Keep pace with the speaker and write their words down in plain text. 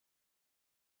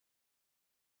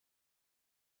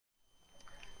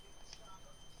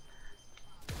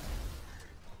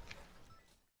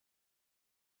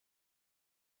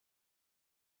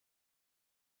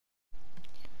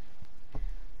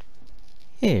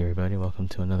Hey everybody, welcome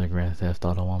to another Grand Theft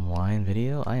Auto Online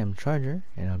video. I am Charger,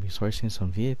 and I'll be sourcing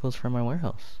some vehicles for my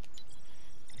warehouse.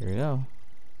 Here we go.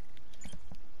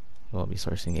 I'll be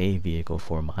sourcing a vehicle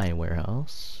for my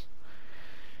warehouse.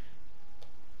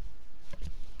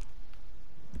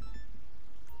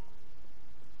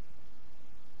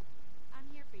 I'm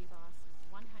here for you, boss.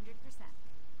 100%.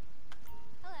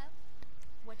 Hello.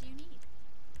 What do you need?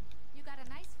 You got a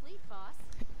nice fleet, boss.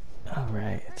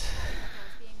 Alright. First vehicle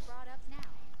is being brought up now.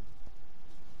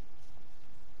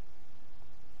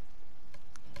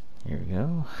 Here we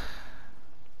go.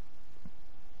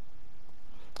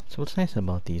 So what's nice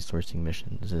about these sourcing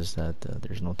missions is that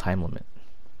there's no time limit.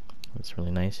 It's really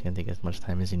nice. You can take as much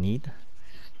time as you need.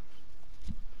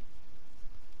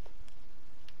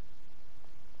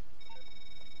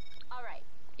 Alright,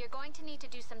 you're going to need to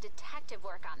do some detective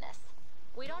work on this.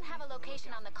 We don't have a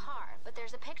location on the car, but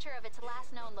there's a picture of its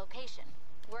last known location.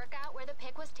 Work out where the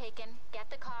pic was taken, get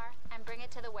the car, and bring it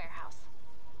to the warehouse.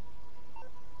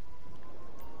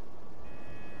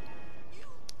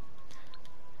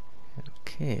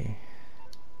 Okay.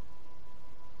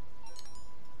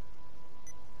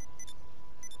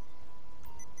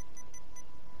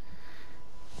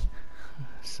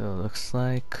 So it looks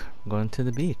like I'm going to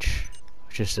the beach,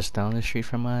 which is just down the street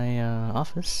from my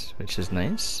office, which is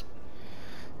nice.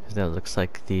 That looks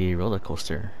like the roller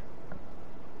coaster.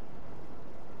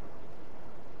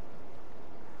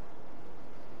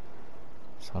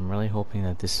 So I'm really hoping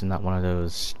that this is not one of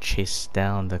those chase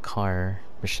down the car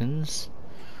missions.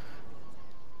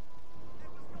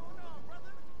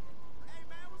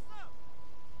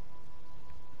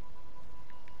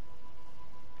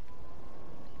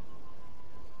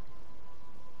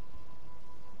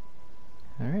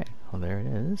 Alright, well there it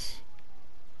is.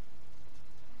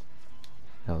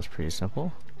 That was pretty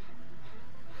simple.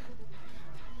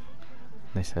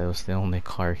 Nice that it was the only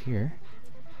car here.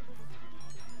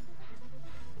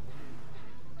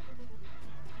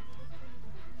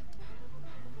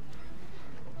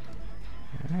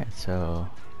 Alright, so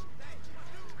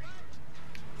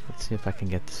let's see if I can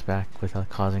get this back without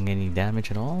causing any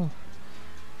damage at all.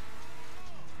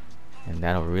 And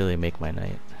that'll really make my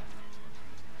night.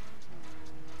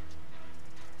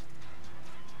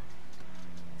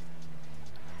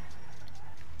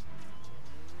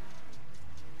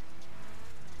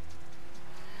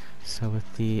 So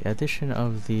with the addition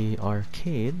of the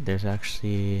arcade, there's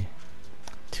actually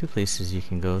two places you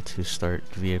can go to start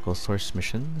vehicle source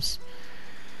missions.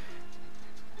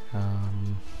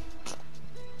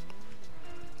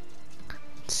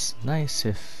 It's nice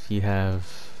if you have...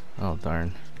 oh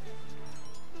darn.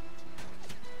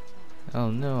 Oh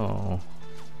no.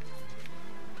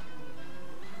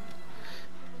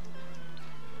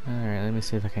 Alright, let me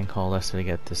see if I can call Lester to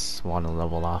get this one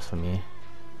level off of me.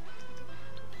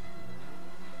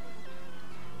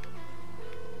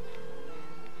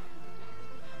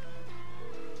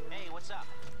 Hey, what's up?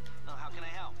 Oh, how can I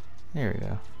help? There we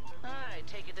go. I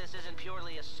take it this isn't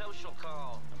purely a social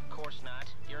call. Of course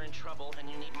not. You're in trouble and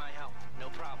you need my help. No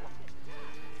problem.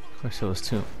 Of course it was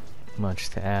too much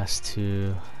to ask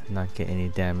to not get any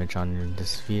damage on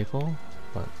this vehicle,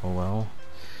 but oh well.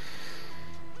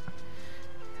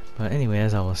 But anyway,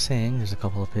 as I was saying, there's a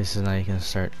couple of places now you can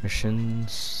start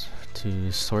missions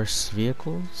to source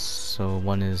vehicles. So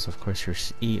one is of course your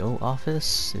CEO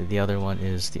office, the other one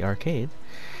is the arcade,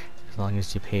 as long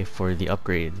as you pay for the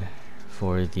upgrade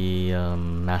for the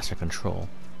master control.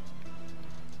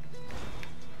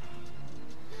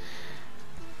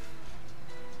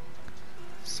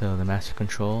 So the master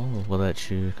control will let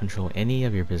you control any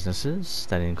of your businesses.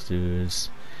 That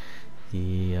includes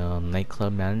the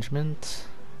nightclub management,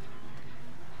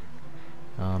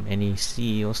 any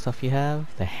CEO stuff you have,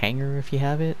 the hangar if you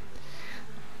have it,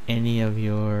 any of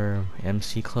your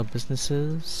MC club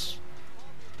businesses.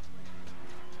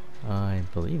 I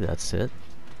believe that's it.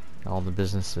 All the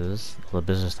businesses, all the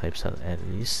business types at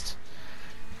least.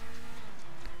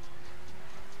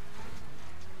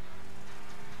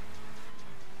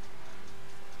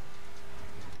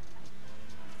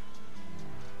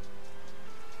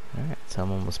 Alright, so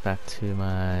I'm almost back to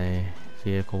my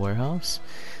vehicle warehouse.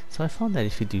 So I found that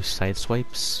if you do side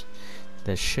swipes,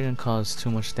 that shouldn't cause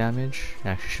too much damage.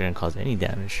 Actually shouldn't cause any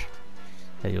damage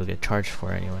that you'll get charged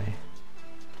for anyway.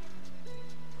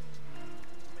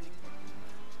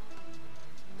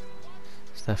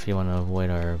 Stuff you want to avoid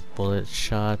are bullet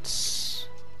shots,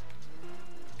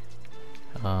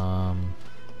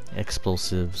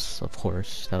 explosives, of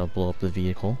course, that'll blow up the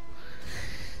vehicle,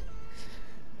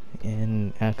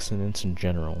 and accidents in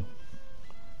general.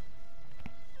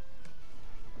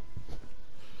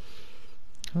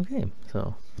 Okay,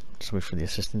 so Just wait for the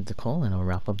assistant to call and I'll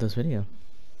wrap up this video.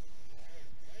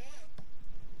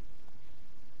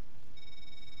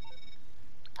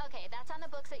 Okay, that's on the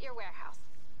books at your warehouse.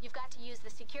 You've got to use the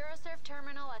SecuroServe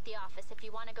terminal at the office if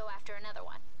you want to go after another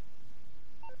one.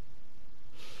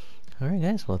 Alright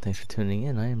guys, well thanks for tuning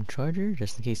in. I am Charger,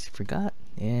 just in case you forgot,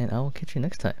 and I will catch you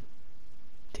next time.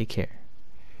 Take care.